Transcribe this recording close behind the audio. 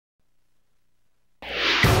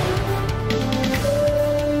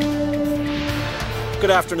Good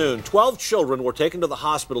afternoon. 12 children were taken to the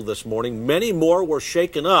hospital this morning. Many more were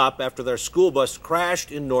shaken up after their school bus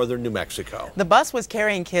crashed in northern New Mexico. The bus was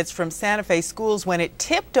carrying kids from Santa Fe schools when it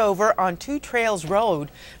tipped over on Two Trails Road.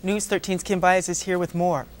 News 13's Kim Baez is here with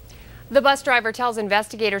more. The bus driver tells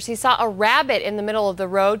investigators he saw a rabbit in the middle of the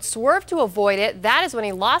road, swerved to avoid it. That is when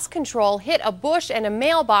he lost control, hit a bush and a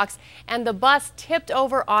mailbox, and the bus tipped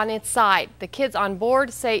over on its side. The kids on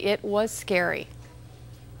board say it was scary.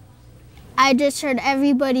 I just heard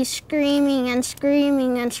everybody screaming and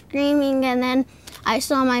screaming and screaming, and then I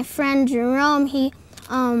saw my friend Jerome. He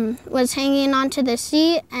was hanging onto the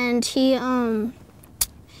seat, and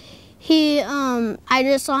I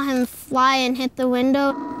just saw him fly and hit the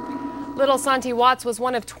window. Little Santi Watts was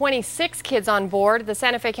one of 26 kids on board. The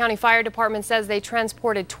Santa Fe County Fire Department says they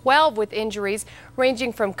transported 12 with injuries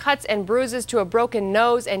ranging from cuts and bruises to a broken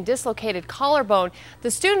nose and dislocated collarbone.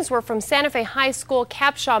 The students were from Santa Fe High School,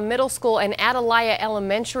 Capshaw Middle School, and Atalaya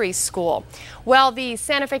Elementary School. Well, the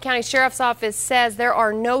Santa Fe County Sheriff's Office says there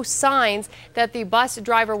are no signs that the bus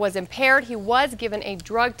driver was impaired. He was given a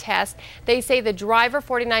drug test. They say the driver,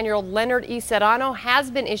 49-year-old Leonard E. Serrano,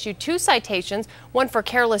 has been issued 2 citations, one for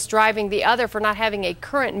careless driving, the other for not having a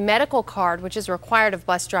current medical card, which is required of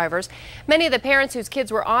bus drivers. Many of the parents whose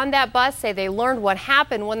kids were on that bus say they learned what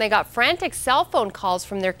happened when they got frantic cell phone calls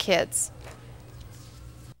from their kids.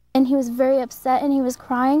 And he was very upset and he was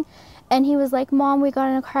crying and he was like, "Mom, we got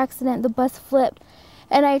in a car accident, the bus flipped."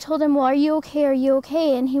 And I told him, "Well, are you okay? Are you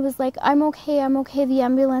okay?" And he was like, I'm okay, the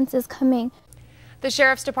ambulance is coming." The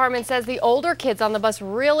Sheriff's Department says the older kids on the bus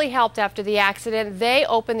really helped after the accident. They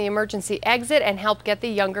opened the emergency exit and helped get the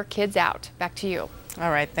younger kids out. Back to you.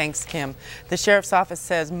 All right, thanks, Kim. The Sheriff's Office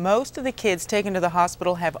says most of the kids taken to the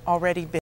hospital have already been